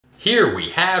Here we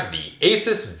have the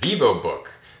ASUS Vivobook.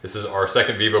 This is our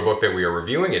second Vivobook that we are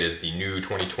reviewing. It is the new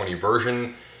 2020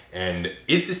 version. And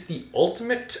is this the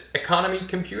ultimate economy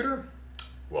computer?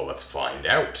 Well, let's find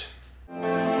out.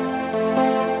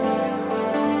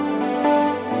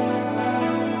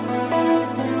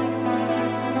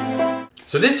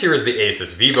 So this here is the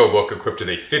ASUS Vivobook equipped with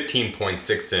a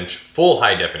 15.6-inch full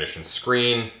high-definition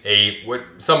screen, what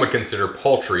some would consider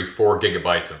paltry 4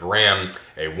 GB of RAM,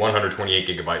 a 128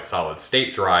 GB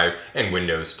solid-state drive, and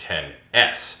Windows 10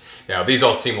 S. Now these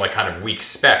all seem like kind of weak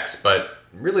specs, but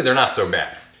really they're not so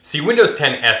bad. See, Windows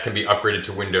 10 S can be upgraded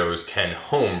to Windows 10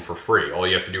 Home for free. All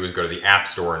you have to do is go to the App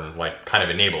Store and kind of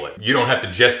enable it. You don't have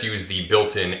to just use the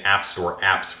built-in App Store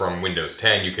apps from Windows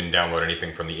 10. You can download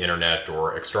anything from the internet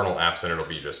or external apps and it'll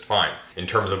be just fine. In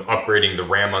terms of upgrading the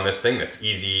RAM on this thing, that's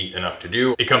easy enough to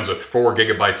do. It comes with 4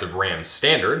 GB of RAM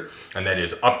standard, and that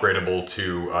is upgradable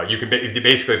to, you can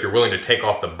basically, if you're willing to take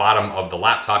off the bottom of the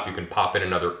laptop, you can pop in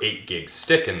another 8 gig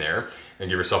stick in there and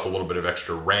give yourself a little bit of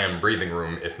extra RAM breathing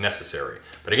room if necessary.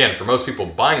 But again, for most people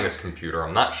buying this computer,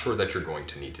 I'm not sure that you're going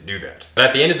to need to do that. But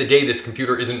at the end of the day, this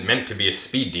computer isn't meant to be a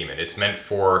speed demon. It's meant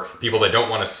for people that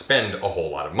don't want to spend a whole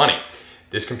lot of money.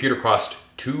 This computer cost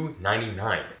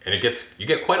 $299, and you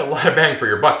get quite a lot of bang for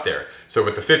your buck there. So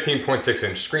with the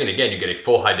 15.6-inch screen, again, you get a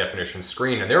full high-definition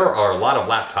screen, and there are a lot of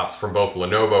laptops from both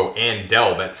Lenovo and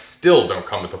Dell that still don't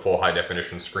come with the full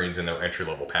high-definition screens in their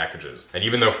entry-level packages. And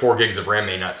even though 4 gigs of RAM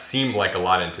may not seem like a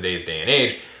lot in today's day and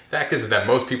age, the fact is that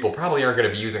most people probably aren't going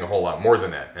to be using a whole lot more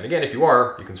than that. And again, if you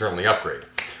are, you can certainly upgrade.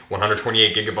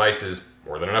 128 gigabytes is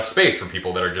more than enough space for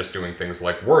people that are just doing things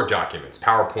like Word documents,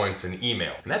 PowerPoints, and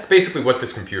email. And that's basically what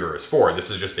this computer is for.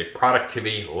 This is just a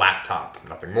productivity laptop.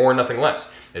 Nothing more, nothing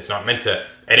less. It's not meant to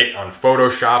edit on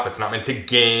Photoshop. It's not meant to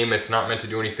game. It's not meant to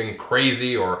do anything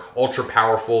crazy or ultra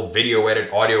powerful video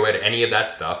edit, audio edit, any of that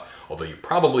stuff. Although you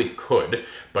probably could,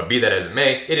 but be that as it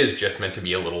may, it is just meant to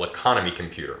be a little economy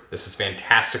computer. This is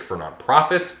fantastic for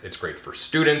nonprofits, it's great for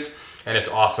students, and it's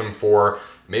awesome for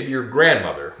maybe your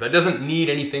grandmother that doesn't need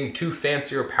anything too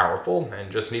fancy or powerful and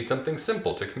just needs something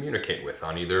simple to communicate with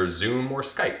on either Zoom or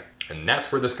Skype. And that's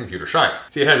where this computer shines.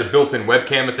 See, it has a built-in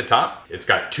webcam at the top. It's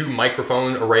got 2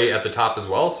 microphone array at the top as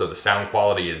well, so the sound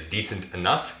quality is decent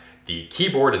enough. The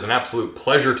keyboard is an absolute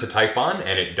pleasure to type on,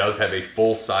 and it does have a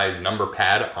full-size number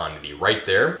pad on the right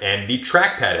there. And the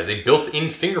trackpad has a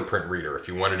built-in fingerprint reader if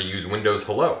you wanted to use Windows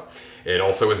Hello. It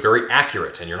also is very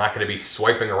accurate, and you're not going to be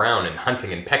swiping around and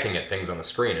hunting and pecking at things on the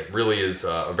screen. It really is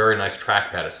a very nice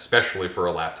trackpad, especially for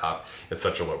a laptop at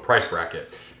such a low price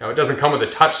bracket. Now, it doesn't come with a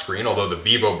touchscreen, although the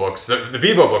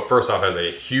Vivobook, first off, has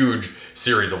a huge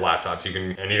series of laptops. You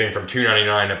can, anything from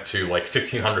 $299 up to like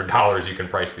 $1,500, you can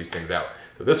price these things out.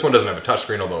 So this one doesn't have a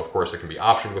touchscreen, although of course it can be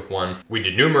optioned with one. We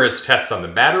did numerous tests on the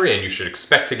battery, and you should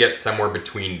expect to get somewhere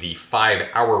between the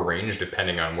 5-hour range,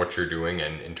 depending on what you're doing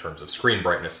and in terms of screen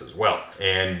brightness as well.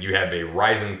 And you have a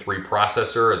Ryzen 3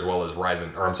 processor, as well as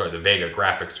the Vega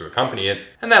graphics to accompany it.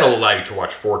 And that'll allow you to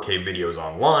watch 4K videos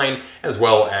online, as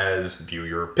well as view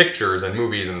your pictures and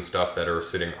movies and stuff that are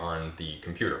sitting on the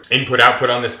computer.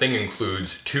 Input-output on this thing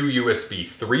includes 2 USB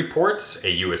 3 ports,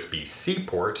 a USB-C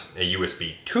port, a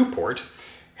USB 2 port,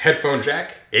 headphone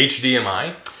jack,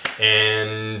 HDMI,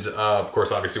 and of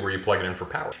course, obviously, where you plug it in for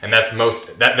power. And that's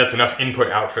enough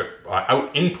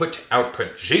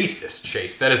input-output. Jesus,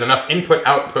 Chase, that is enough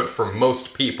input-output for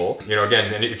most people. You know,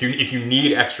 again, and if you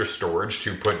need extra storage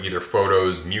to put either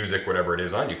photos, music, whatever it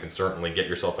is on, you can certainly get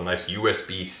yourself a nice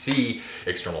USB-C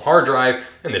external hard drive,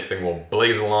 and this thing will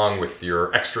blaze along with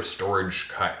your extra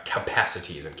storage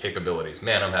capacities and capabilities.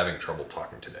 Man, I'm having trouble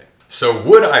talking today. So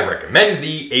would I recommend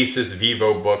the ASUS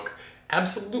Vivobook?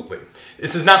 Absolutely.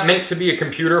 This is not meant to be a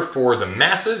computer for the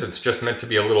masses. It's just meant to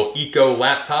be a little eco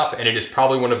laptop, and it is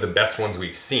probably one of the best ones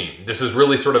we've seen. This is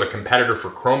really sort of a competitor for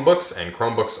Chromebooks, and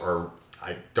Chromebooks are,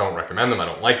 I don't recommend them, I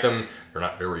don't like them. They're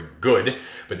not very good,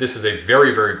 but this is a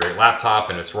very, very great laptop,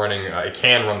 and it's running, it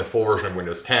can run the full version of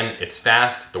Windows 10. It's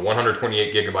fast. The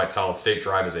 128 gigabyte solid state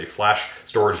drive is a flash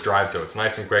storage drive, so it's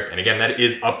nice and quick. And again, that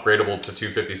is upgradable to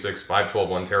 256, 512,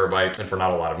 1 terabyte, and for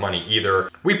not a lot of money either.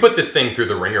 We put this thing through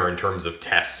the ringer in terms of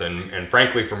tests, and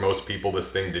frankly, for most people,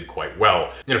 this thing did quite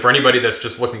well. You know, for anybody that's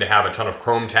just looking to have a ton of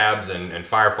Chrome tabs and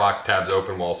Firefox tabs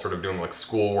open while sort of doing like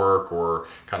schoolwork or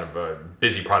kind of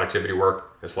busy productivity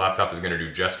work, this laptop is going to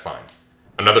do just fine.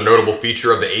 Another notable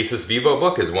feature of the ASUS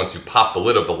Vivobook is once you pop the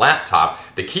lid of the laptop,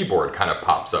 the keyboard kind of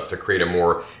pops up to create a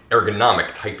more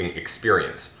ergonomic typing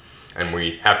experience. And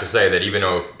we have to say that even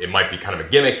though it might be kind of a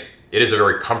gimmick, it is a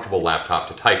very comfortable laptop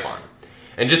to type on.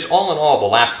 And just all in all, the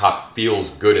laptop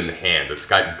feels good in the hands. It's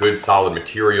got good solid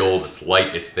materials, it's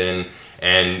light, it's thin,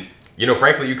 and You know,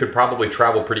 frankly, you could probably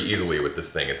travel pretty easily with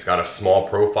this thing. It's got a small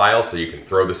profile, so you can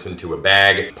throw this into a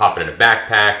bag, pop it in a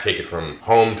backpack, take it from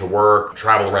home to work,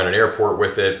 travel around an airport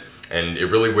with it, and it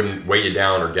really wouldn't weigh you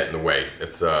down or get in the way.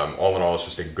 It's all in all, it's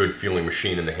just a good feeling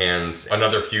machine in the hands.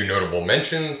 Another few notable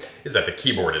mentions is that the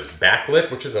keyboard is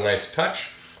backlit, which is a nice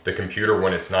touch. The computer,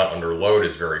 when it's not under load,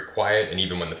 is very quiet, and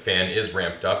even when the fan is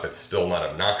ramped up, it's still not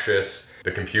obnoxious.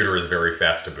 The computer is very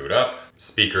fast to boot up.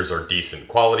 Speakers are decent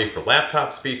quality for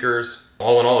laptop speakers.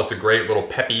 All in all, it's a great little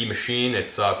peppy machine.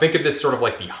 It's think of this sort of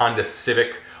like the Honda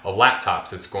Civic of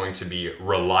laptops. It's going to be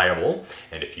reliable,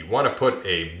 and if you want to put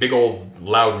a big old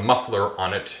loud muffler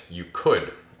on it, you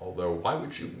could. Although, why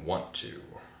would you want to?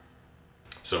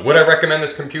 So would I recommend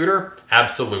this computer?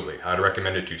 Absolutely. I'd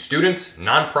recommend it to students,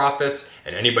 nonprofits,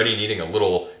 and anybody needing a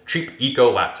little cheap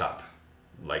eco laptop,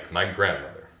 like my grandma.